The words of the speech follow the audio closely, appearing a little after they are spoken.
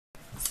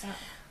Oh.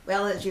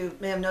 Well, as you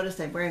may have noticed,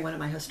 I'm wearing one of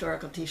my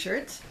historical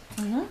T-shirts,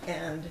 Mm-hmm.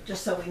 and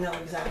just so we know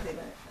exactly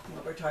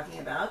what we're talking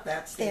about,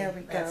 that's the, There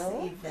we that's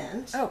go. the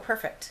event. Oh,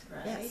 perfect.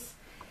 Right. Yes.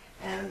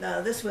 And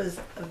this was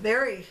a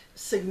very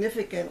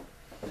significant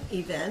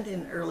event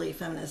in early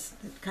feminist,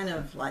 kind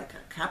of like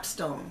a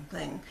capstone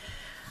thing.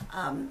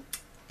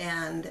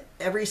 And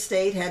every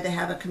state had to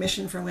have a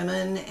commission for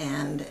women,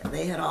 and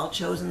they had all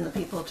chosen the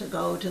people to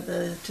go to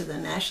the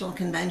national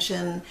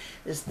convention.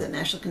 The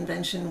national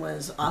convention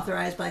was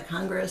authorized by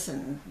Congress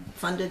and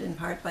funded in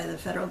part by the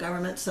federal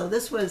government. So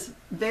this was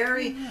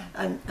very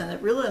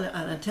really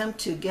an attempt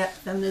to get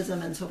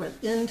feminism and so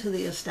forth into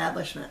the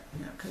establishment,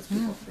 because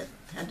people that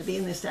had to be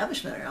in the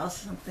establishment or else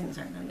some things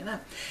aren't going to get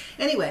up.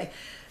 Anyway,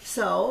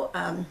 so.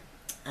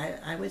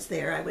 I was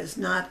there. I was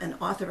not an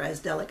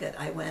authorized delegate.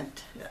 I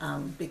went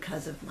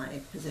because of my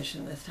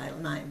position with Title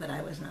IX, but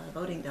I was not a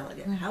voting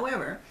delegate.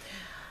 However,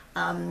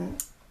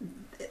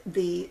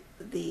 the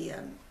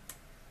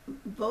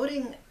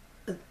voting,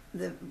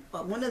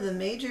 one of the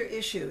major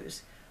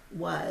issues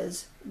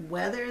was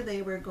whether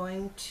they were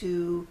going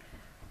to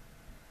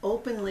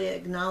openly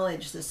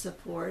acknowledge the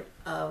support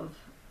of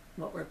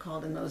what were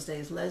called in those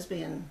days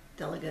lesbian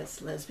delegates,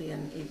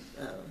 lesbian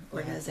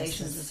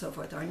organizations, and so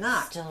forth, or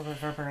not. Still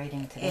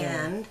reverberating today.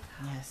 And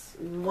yes.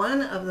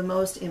 one of the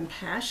most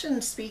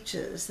impassioned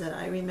speeches that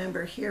I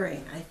remember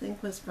hearing, I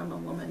think, was from a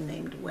woman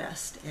named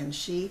West, and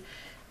she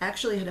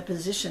actually had a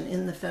position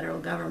in the federal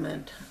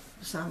government,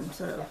 some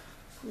sort of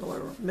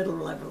lower, middle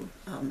level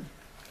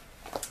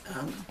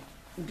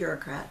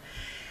bureaucrat.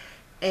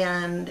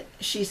 And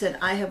she said,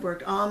 I have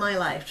worked all my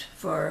life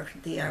for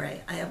the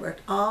ERA. I have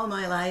worked all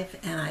my life,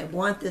 and I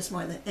want this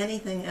more than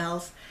anything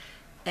else.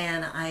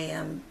 And I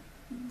am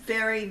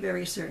very,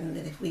 very certain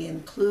that if we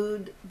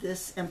include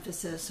this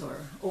emphasis or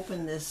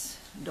open this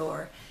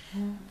door,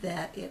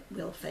 that it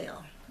will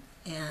fail.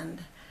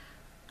 And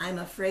I'm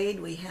afraid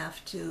we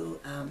have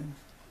to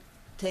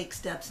take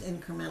steps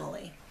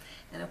incrementally.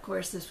 And of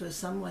course, this was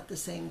somewhat the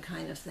same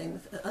kind of thing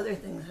with other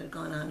things that had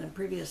gone on in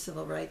previous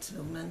civil rights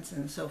movements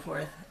and so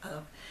forth.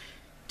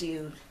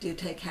 Do you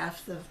take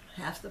half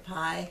the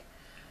pie,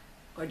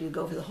 or do you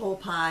go for the whole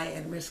pie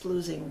and risk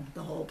losing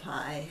the whole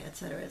pie, et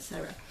cetera, et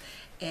cetera?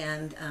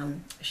 And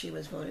she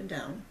was voted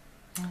down,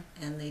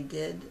 and they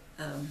did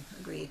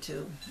agree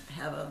to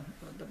have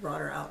the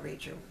broader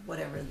outreach or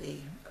whatever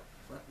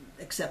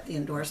accept the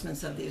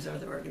endorsements of these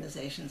other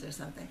organizations or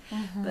something.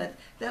 But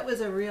that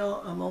was a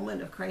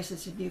moment of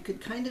crisis, and you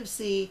could kind of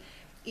see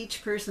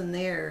each person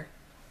there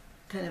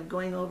kind of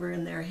going over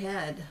in their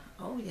head,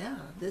 oh yeah,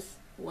 this,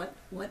 what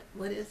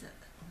is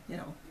it?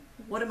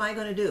 What am I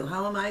going to do?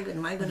 How am I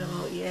going to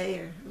vote yay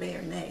or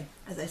nay?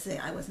 As I say,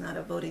 I was not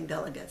a voting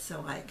delegate,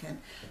 so I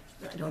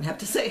don't have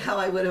to say how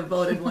I would have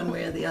voted one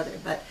way or the other,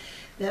 but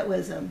that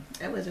was a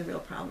real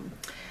problem.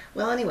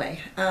 Well,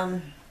 anyway,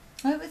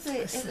 Well, it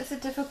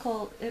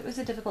was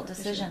a difficult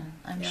decision,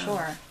 I'm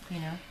sure,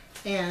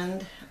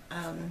 And,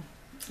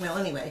 well,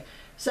 anyway,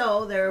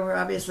 so there were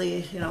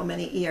obviously,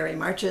 many ERA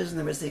marches, and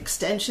there was the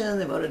extension.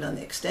 They voted on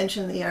the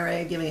extension of the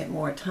ERA, giving it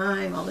more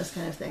time, all this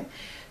kind of thing.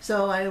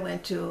 So I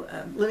went to,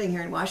 living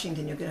here in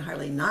Washington, you could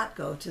hardly not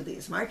go to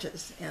these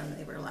marches, and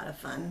they were a lot of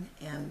fun.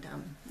 And,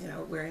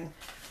 wearing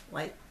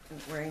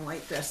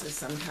white dresses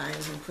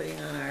sometimes, and putting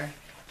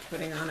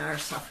on our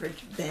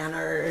suffrage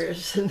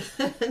banners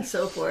and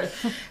so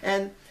forth.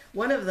 And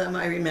one of them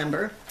I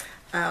remember,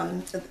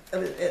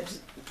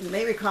 you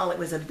may recall, it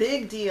was a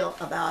big deal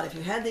about if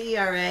you had the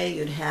ERA,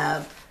 you'd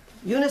have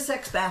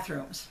unisex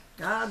bathrooms.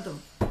 God, the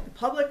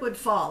public would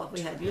fall if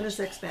we had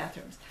unisex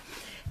bathrooms.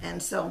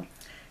 And so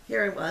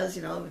here it was,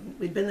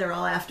 we'd been there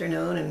all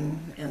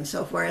afternoon and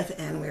so forth,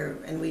 and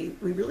we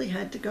really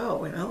had to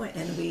go,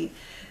 and we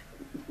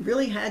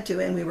really had to,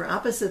 and we were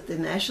opposite the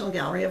National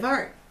Gallery of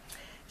Art.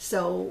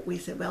 So we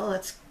said, well,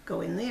 let's go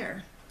in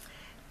there.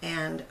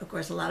 And of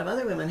course, a lot of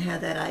other women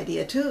had that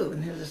idea too.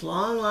 And there was this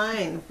long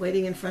line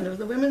waiting in front of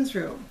the women's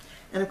room.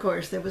 And of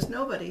course, there was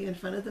nobody in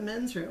front of the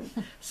men's room.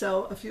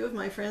 So a few of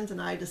my friends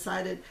and I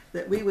decided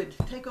that we would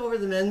take over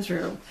the men's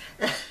room.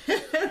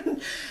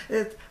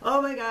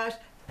 Oh my gosh,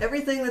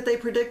 everything that they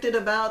predicted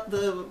about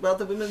the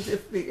women's,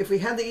 if we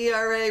had the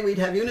ERA, we'd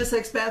have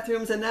unisex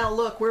bathrooms, and now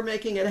look, we're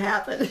making it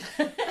happen.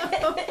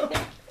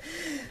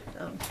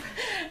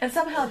 And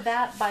somehow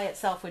that by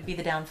itself would be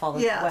the downfall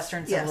of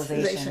Western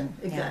civilization.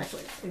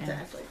 Exactly.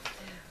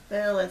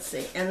 Well, let's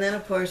see. And then,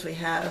 of course, we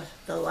have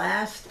the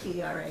last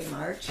ERA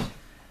march,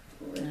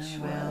 which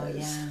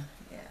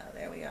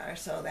there we are.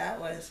 So that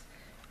was,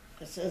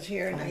 it says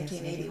here,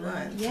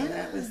 1981. Yeah. So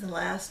that was the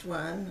last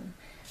one.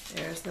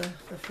 There's the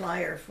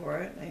flyer for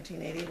it,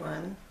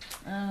 1981.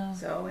 Oh.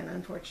 So, and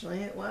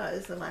unfortunately, it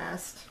was the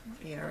last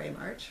ERA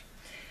march.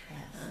 Yes.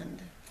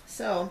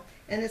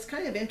 And it's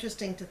kind of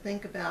interesting to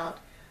think about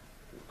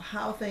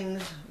how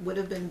things would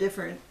have been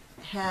different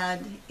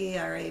had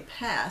ERA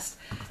passed.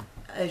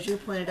 As you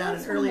pointed out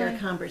in earlier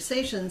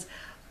conversations,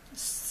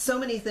 so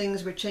many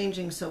things were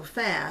changing so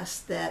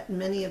fast that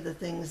many of the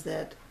things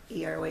that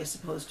ERA is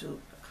supposed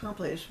to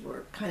accomplish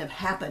were kind of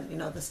happened.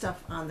 The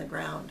stuff on the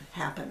ground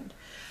happened.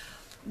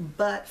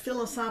 But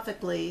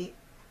philosophically,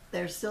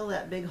 there's still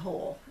that big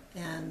hole,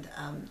 and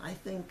I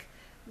think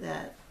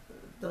that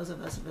those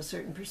of us of a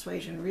certain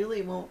persuasion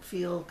really won't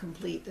feel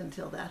complete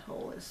until that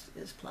hole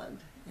is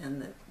plugged,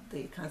 and that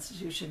the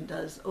Constitution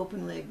does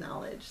openly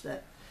acknowledge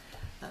that.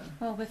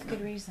 Well, with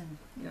good reason.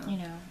 Yeah. You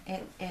know,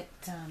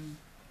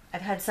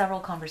 I've had several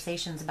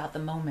conversations about the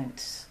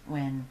moment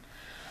when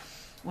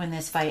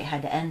this fight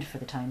had to end for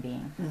the time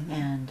being,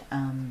 and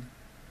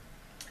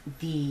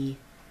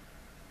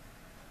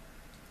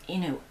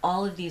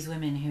all of these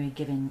women who had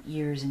given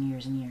years and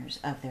years and years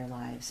of their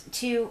lives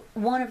to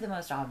one of the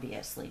most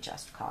obviously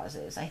just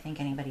causes I think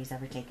anybody's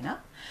ever taken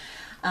up,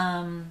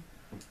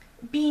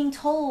 being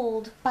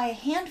told by a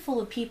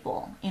handful of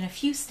people in a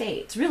few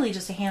states, really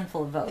just a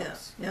handful of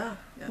votes,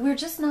 we're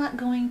just not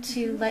going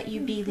to let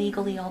you be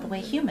legally all the way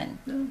human.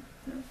 No.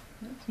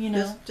 You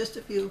know, just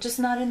a few, just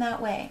not in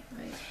that way.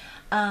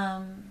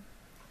 Right.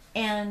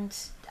 And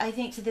I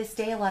think to this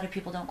day, a lot of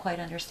people don't quite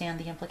understand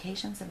the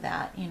implications of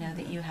that. You know,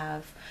 that you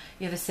have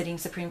a sitting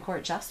Supreme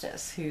Court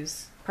justice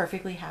who's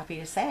perfectly happy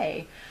to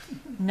say,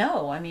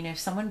 no. I mean, if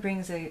someone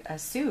brings a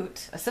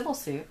civil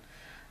suit,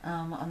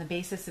 on the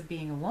basis of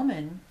being a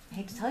woman, I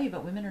hate to tell you,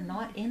 but women are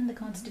not in the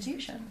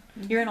Constitution.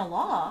 You're in a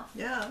law.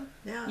 Yeah.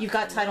 You've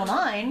got Title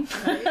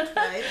IX.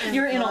 Right.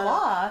 You're in a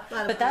law,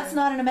 but that's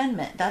not an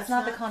amendment. That's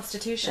not the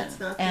Constitution. That's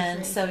not the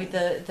and same so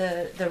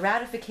thing. the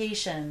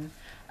ratification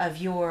of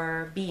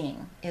your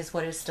being is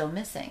what is still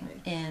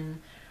missing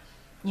in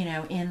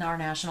our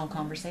national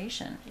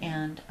conversation.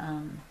 And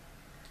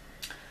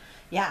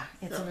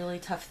it's a really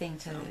tough thing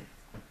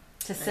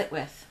to sit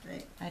with.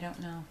 Right. I don't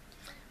know.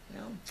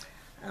 Well,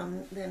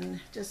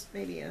 then just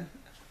maybe a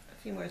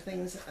few more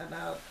things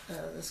about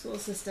the school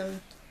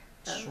system.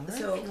 Sure,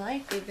 so if you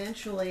like.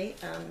 Eventually,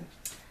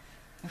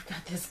 I've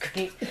got this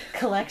great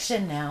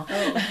collection now.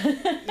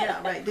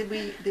 Yeah, right. Did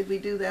we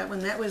do that one?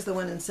 That was the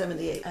one in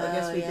 '78. I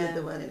guess we did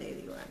the one in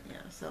 '81. Yeah.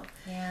 So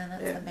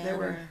that's the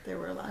banner. There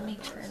were a lot. Let me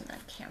of those. turn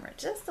that camera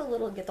just a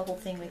little. Get the whole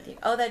thing with you.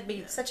 Oh, that'd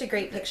be such a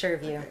great picture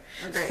of you.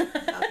 Okay.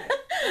 Okay.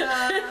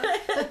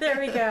 There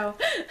we go.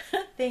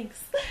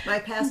 Thanks. My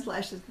past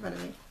flashes in front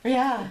of me.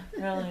 Yeah,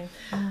 really.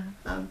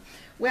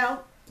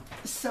 Well,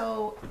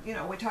 so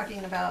we're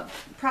talking about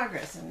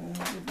progress, and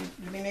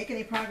did we make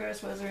any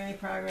progress? Was there any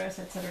progress,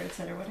 et cetera, et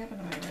cetera? What happened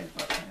to my red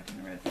book? What happened to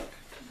the red book?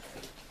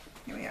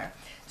 Here we are.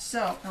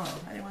 So,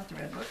 I didn't want the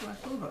red book. I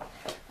want the blue book.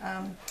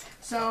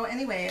 So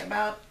anyway,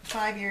 about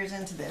 5 years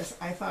into this,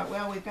 I thought,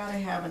 well, we've got to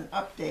have an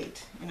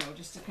update,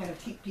 just to kind of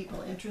keep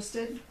people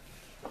interested.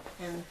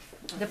 And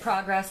the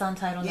progress on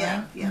Title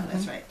IX? Yeah,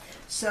 that's right.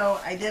 So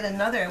I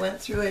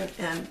went through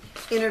and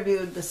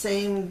interviewed the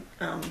same,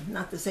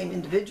 not the same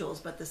individuals,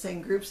 but the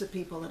same groups of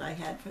people that I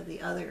had for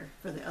the other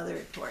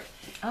report.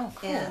 Oh,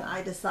 cool. And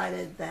I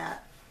decided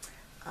that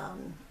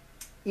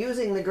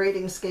using the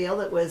grading scale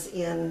that was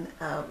in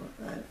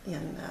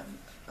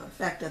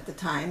effect at the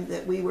time,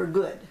 that we were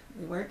good.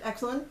 We weren't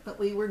excellent, but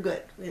we were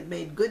good. We had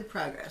made good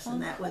progress,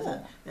 and that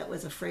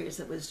was a phrase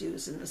that was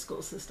used in the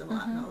school system a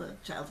lot. The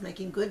child's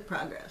making good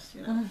progress,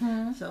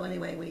 So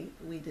anyway,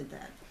 we did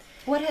that.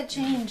 What had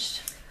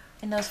changed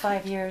in those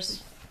 5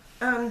 years?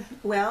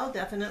 Well,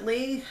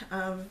 definitely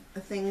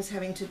things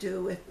having to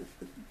do with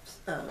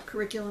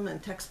curriculum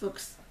and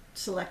textbooks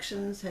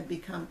selections had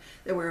become.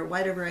 There were a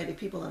wider variety of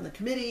people on the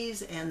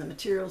committees, and the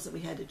materials that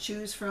we had to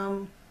choose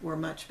from were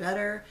much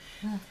better.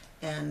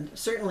 And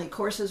certainly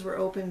courses were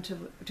open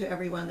to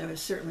everyone. There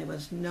certainly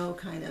was no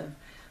kind of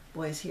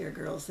boys here,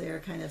 girls there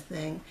kind of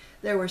thing.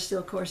 There were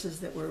still courses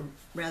that were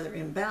rather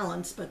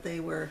imbalanced, but they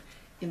were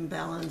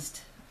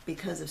imbalanced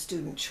because of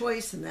student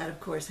choice, and that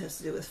of course has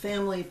to do with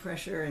family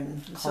pressure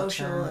and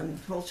social and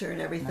culture and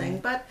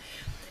everything. Right. But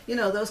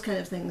those kind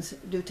of things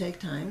do take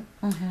time.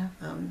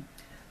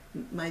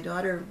 My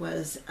daughter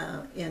was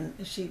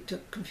she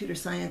took computer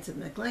science at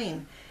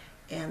McLean,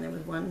 and there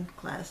was one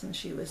class and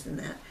she was in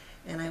that.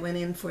 And I went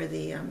in for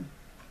the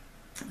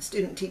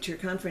student-teacher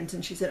conference,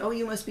 and she said, "Oh,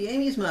 you must be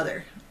Amy's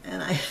mother."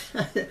 And I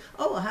said,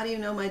 "Oh, well, how do you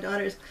know my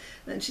daughter's?"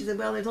 And she said,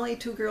 "Well, there's only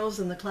 2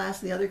 girls in the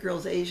class, and the other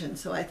girl's Asian,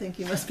 so I think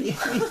you must be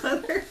Amy's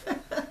mother."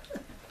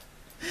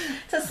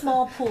 It's a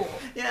small pool.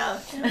 Yeah.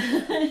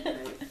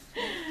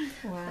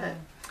 Wow.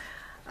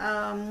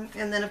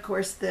 And then, of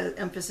course, the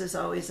emphasis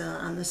always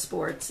on the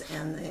sports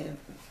and the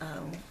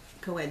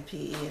co-ed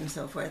PE and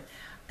so forth.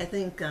 I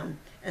think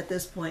at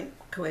this point,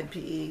 co-ed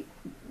PE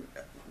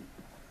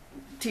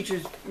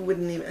teachers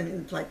wouldn't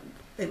even,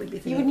 they would be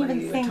thinking, what are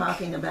you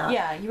talking about?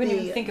 Yeah, you wouldn't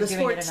even think of doing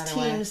it another way. The sports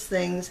teams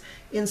things,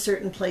 in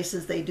certain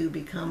places, they do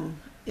become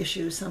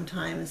issues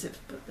sometimes if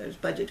there's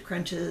budget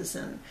crunches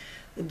and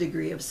the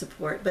degree of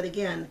support. But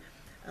again,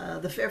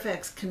 the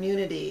Fairfax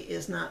community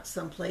is not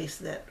some place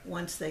that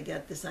once they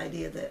get this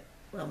idea that,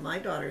 well, my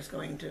daughter's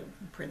going to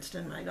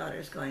Princeton, my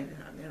daughter's going to,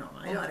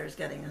 my daughter's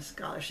getting a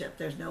scholarship,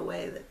 there's no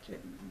way that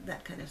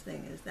that kind of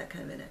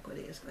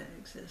inequity is going to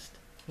exist.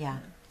 Yeah.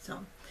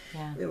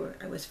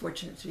 I was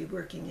fortunate to be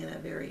working in a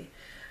very,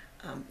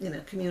 in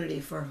a community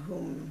for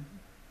whom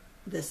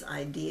this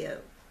idea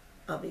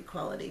of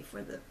equality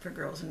for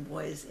girls and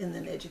boys in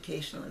an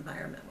educational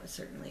environment was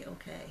certainly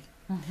okay.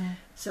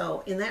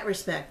 So in that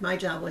respect, my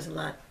job was a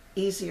lot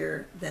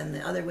easier than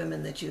the other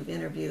women that you've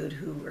interviewed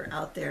who were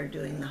out there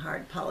doing the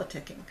hard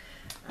politicking.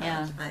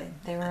 Yeah,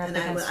 they were. And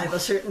I will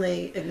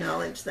certainly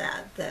acknowledge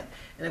that.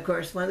 And of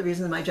course, one of the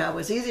reasons my job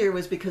was easier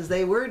was because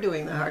they were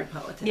doing the hard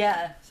politicking.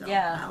 Yeah, so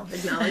yeah. I'll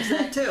acknowledge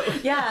that too.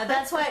 Yeah,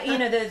 that's why, you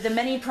know, the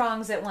many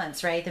prongs at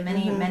once, right? The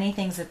many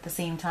things at the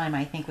same time,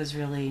 I think was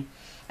really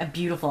a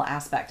beautiful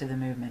aspect of the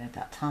movement at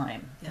that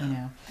time. Yeah. You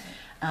know.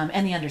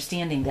 And the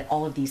understanding that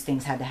all of these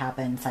things had to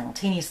happen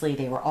simultaneously,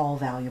 they were all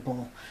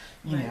valuable.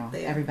 You know,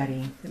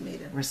 everybody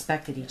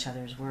respected each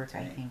other's work,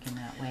 I think, in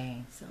that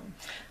way. So,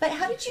 but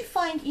how did you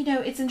find, you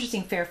know, it's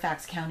interesting,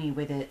 Fairfax County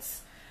with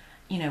its,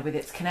 you know, with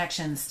its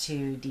connections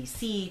to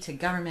DC, to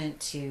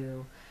government,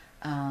 to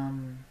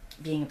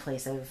being a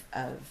place of,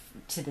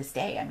 to this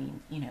day, I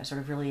mean, you know, sort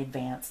of really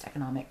advanced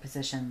economic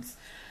positions.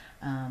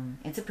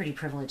 It's a pretty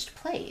privileged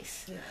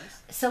place.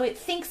 Yes. So it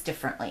thinks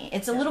differently.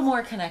 It's a little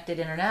more connected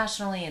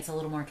internationally. It's a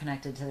little more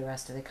connected to the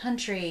rest of the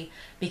country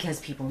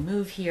because people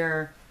move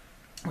here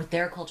with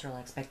their cultural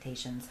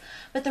expectations.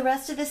 But the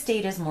rest of the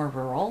state is more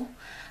rural.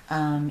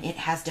 It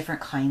has different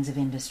kinds of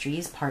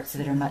industries. Parts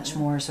of it are much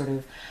more sort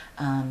of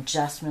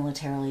just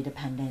militarily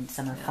dependent.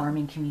 Some are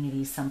farming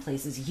communities. Some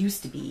places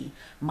used to be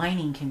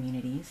mining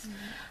communities.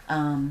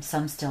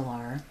 Some still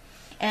are.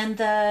 And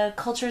the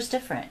culture is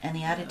different, and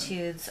the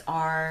attitudes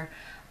are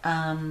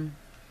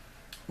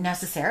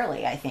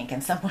necessarily, I think,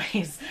 in some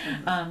ways,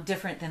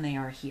 different than they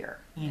are here.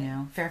 You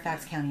know,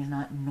 Fairfax County is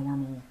not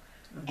normal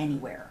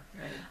anywhere.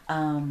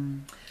 Right.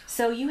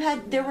 So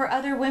there were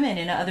other women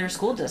in other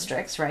school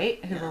districts,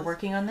 right, who were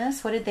working on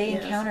this. What did they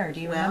encounter? Do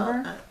you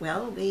remember?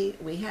 Well,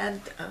 we had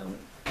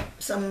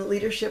some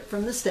leadership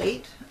from the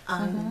state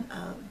on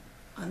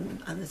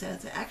this.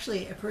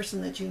 Actually, a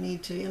person that you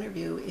need to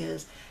interview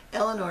is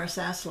Eleanor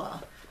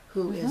Saslaw,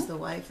 who is the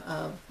wife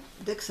of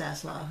Dick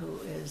Saslaw, who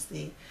is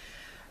the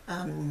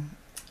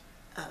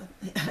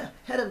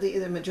head of the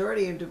either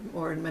majority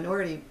or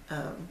minority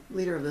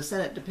leader of the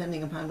Senate,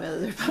 depending upon whether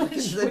they're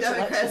Republicans or the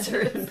Democrats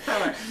are in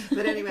power.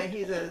 But anyway,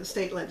 he's a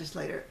state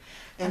legislator.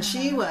 And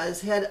she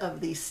was head of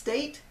the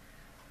state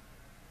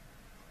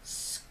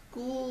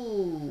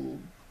school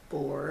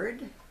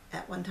board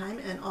at one time,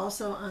 and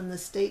also on the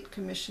State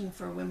Commission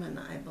for Women,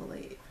 I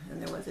believe.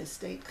 And there was a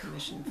State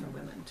Commission for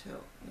Women, too.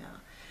 Yeah.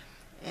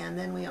 And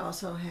then we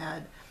also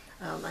had,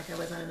 like I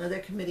was on another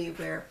committee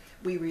where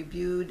we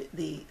reviewed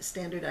the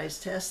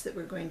standardized tests that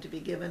were going to be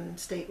given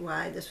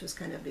statewide. This was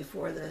kind of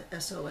before the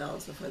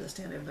SOLs, before the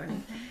standard of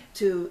learning,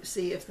 to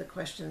see if the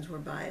questions were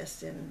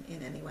biased in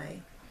any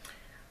way.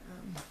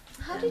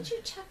 How did you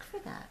check for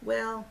that?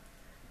 Well,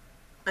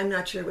 I'm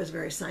not sure it was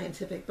very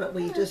scientific, but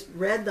we just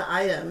read the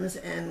items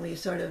and we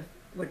sort of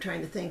were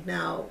trying to think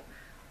now,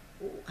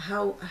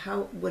 how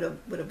would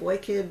a boy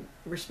kid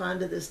respond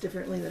to this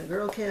differently than a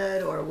girl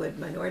kid, or would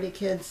minority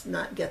kids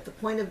not get the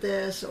point of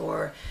this,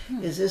 or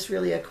is this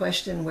really a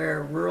question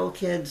where rural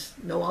kids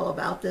know all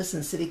about this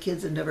and city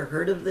kids have never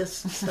heard of this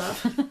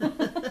stuff?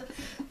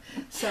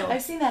 So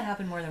I've seen that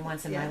happen more than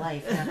once in my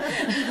life.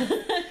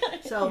 Yeah.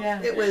 So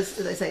it was,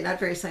 as I say, not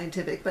very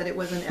scientific, but it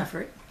was an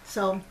effort.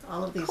 So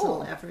all of these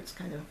little efforts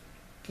kind of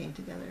came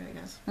together, I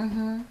guess.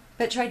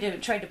 But tried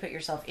to put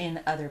yourself in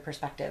other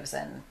perspectives,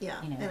 and you know,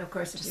 and of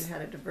course, if you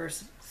had a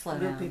diverse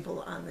group of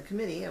people on the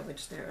committee, of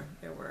which there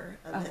were,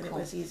 then it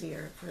was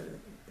easier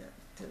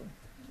to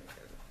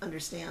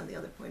understand the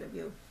other point of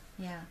view.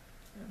 Yeah.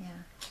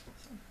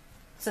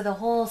 So the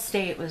whole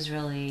state was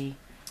really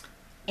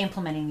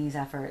implementing these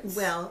efforts.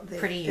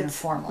 Pretty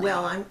uniformly.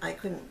 Well, I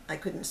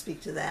couldn't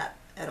speak to that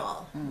at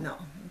all. No.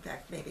 In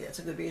fact, maybe that's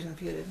a good reason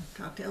for you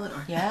to talk to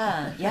Eleanor.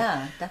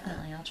 Yeah,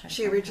 definitely. I'll try.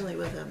 She originally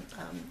was a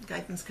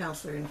guidance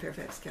counselor in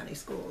Fairfax County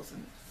Schools,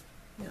 and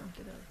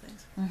did other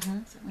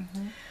things.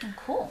 Oh,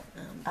 cool.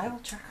 I will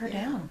track her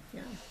down.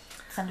 Yeah.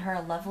 Send her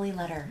a lovely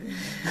letter.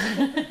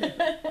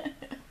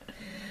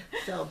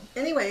 So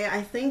anyway,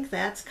 I think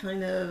that's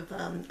kind of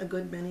a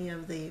good many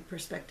of the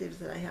perspectives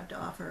that I have to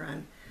offer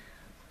on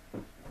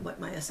what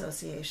my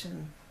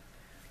association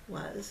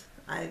was.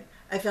 I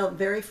felt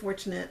very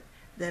fortunate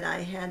that I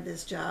had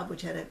this job,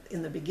 which had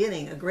in the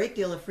beginning a great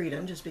deal of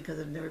freedom, just because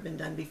it had never been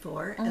done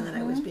before, and that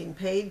I was being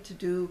paid to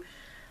do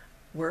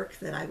work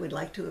that I would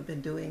like to have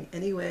been doing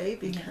anyway,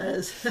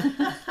 because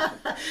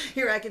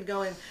here I could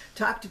go and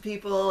talk to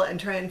people and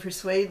try and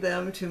persuade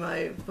them to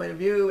my point of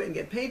view and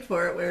get paid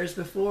for it, whereas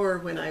before,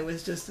 when I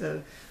was just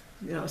a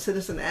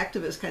citizen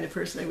activist kind of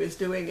person, I was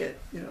doing it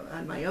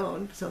on my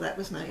own, so that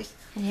was nice.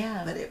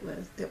 Yeah. But it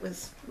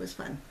was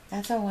fun.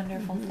 That's a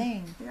wonderful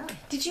thing. Yeah.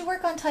 Did you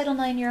work on Title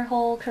IX your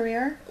whole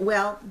career?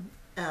 Well,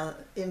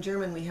 in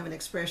German we have an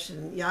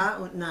expression, ja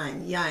und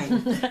nein, jein.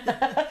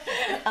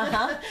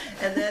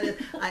 And then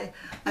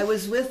I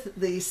was with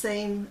the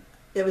same,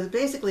 it was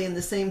basically in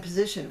the same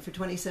position for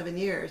 27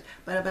 years,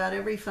 but about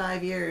every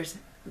 5 years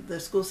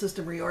the school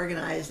system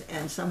reorganized,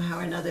 and somehow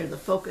or another the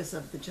focus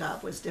of the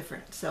job was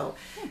different. So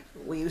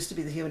we used to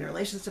be the Human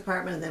Relations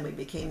Department, and then we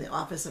became the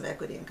Office of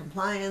Equity and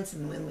Compliance,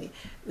 and when we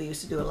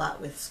used to do a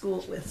lot with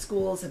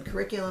schools and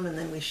curriculum, and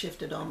then we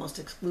shifted almost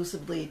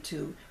exclusively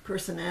to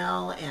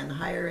personnel and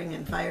hiring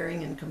and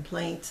firing and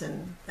complaints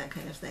and that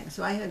kind of thing.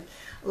 So I had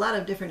a lot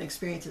of different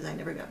experiences. I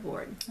never got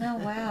bored. Oh,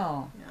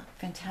 wow. Yeah.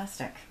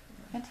 Fantastic.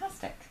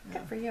 Fantastic. Yeah.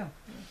 Good for you.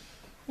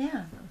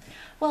 Yeah.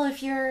 Well,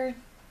 if you're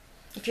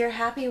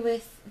happy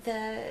with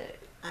the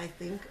I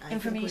think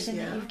information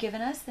yeah. that you've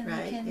given us, then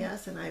Right, we can.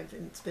 yes, and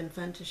it's been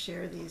fun to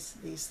share these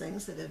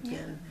things that have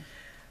been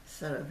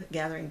sort of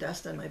gathering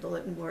dust on my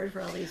bulletin board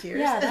for all these years.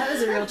 Yeah, that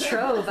was a real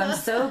trove. I'm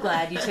so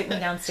glad you took me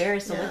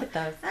downstairs to look at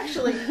those.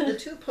 Actually, the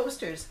two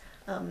posters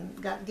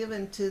got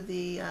given to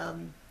the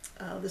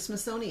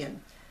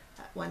Smithsonian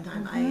at one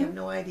time. I have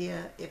no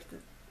idea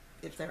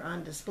if they're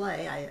on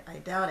display. I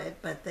doubt it,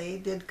 but they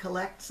did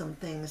collect some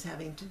things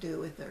having to do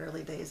with the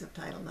early days of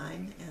Title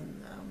IX,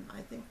 and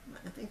I think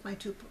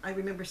I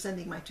remember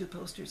sending my two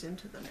posters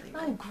into them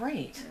anyway. Oh,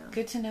 great. Yeah.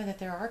 Good to know that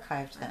they're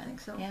archived then. I think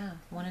so. Yeah,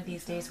 one of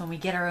these days when we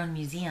get our own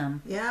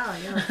museum. Yeah,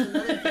 that's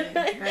another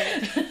thing.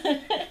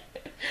 Right.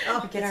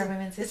 Oh, Get our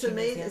women's history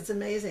museum. It's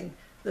amazing.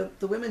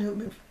 The women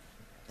who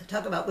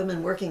talk about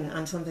women working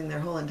on something their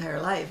whole entire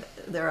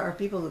life. There are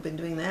people who've been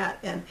doing that,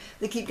 and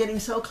they keep getting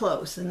so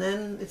close, and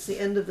then it's the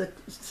end of the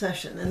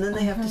session, and then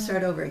they have to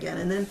start over again.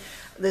 And then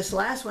this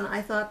last one,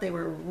 I thought they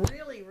were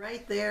really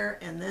right there,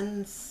 and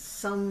then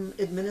some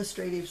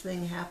administrative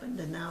thing happened,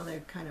 and now they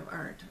kind of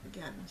aren't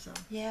again. So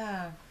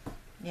Yeah.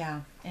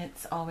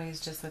 It's always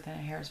just within a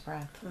hair's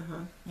breadth.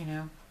 You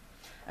know,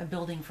 a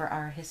building for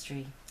our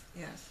history.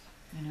 Yes.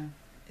 You know,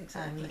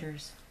 Exactly. our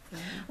leaders.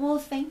 Well,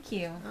 thank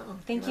you. Oh,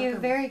 thank you're you a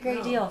welcome. very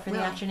great deal for the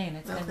afternoon.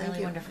 It's been thank really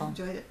you. wonderful. I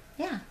enjoyed it.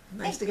 Yeah.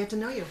 Nice to get to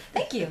know you.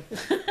 Thank you.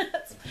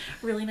 That's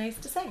really nice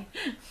to say.